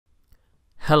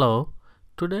Hello,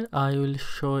 today I will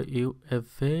show you a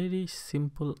very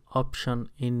simple option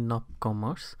in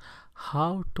nopCommarce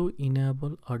how to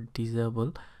enable or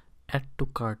disable add to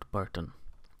cart button.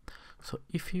 So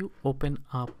if you open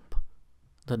up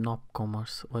the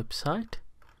nopCommarce website,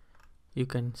 you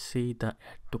can see the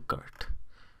add to cart.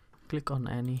 Click on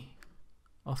any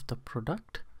of the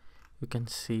product, you can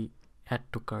see add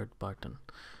to cart button.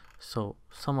 So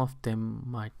some of them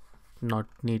might not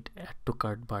need add to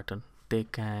cart button. They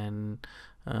can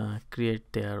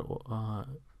create their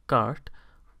cart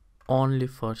only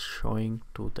for showing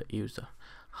to the user.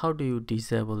 How do you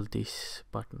disable this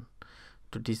button?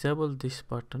 To disable this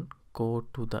button, go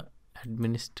to the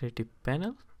administrative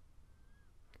panel,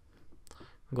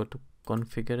 go to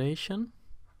configuration,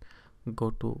 go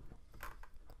to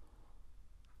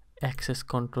access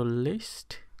control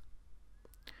list,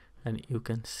 and you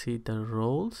can see the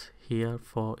roles here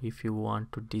for if you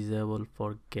want to disable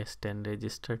for guest and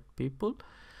registered people.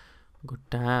 Go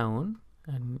down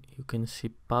and you can see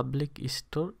public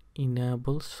store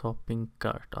enable shopping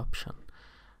cart option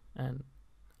and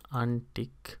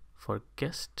untick for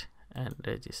guest and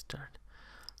registered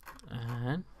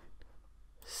and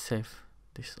save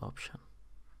this option.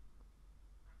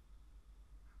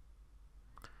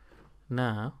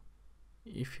 Now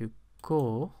if you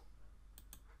go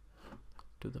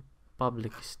to the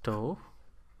public store,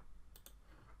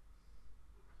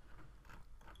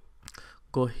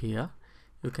 go here,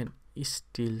 you can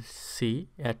still see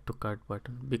add to cart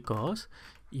button because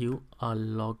you are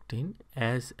logged in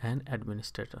as an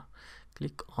administrator.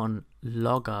 Click on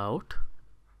log out.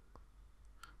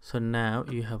 So now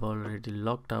you have already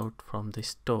logged out from the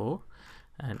store,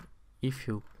 and if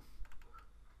you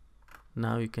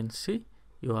now you can see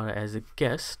you are as a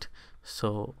guest,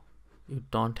 so you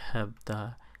don't have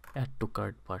the add to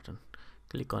cart button.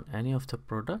 Click on any of the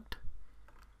product,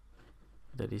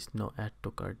 there is no add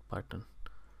to cart button.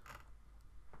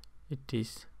 It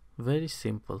is very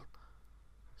simple.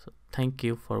 So thank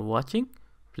you for watching.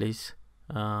 Please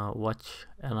watch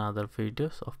another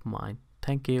videos of mine.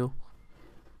 Thank you.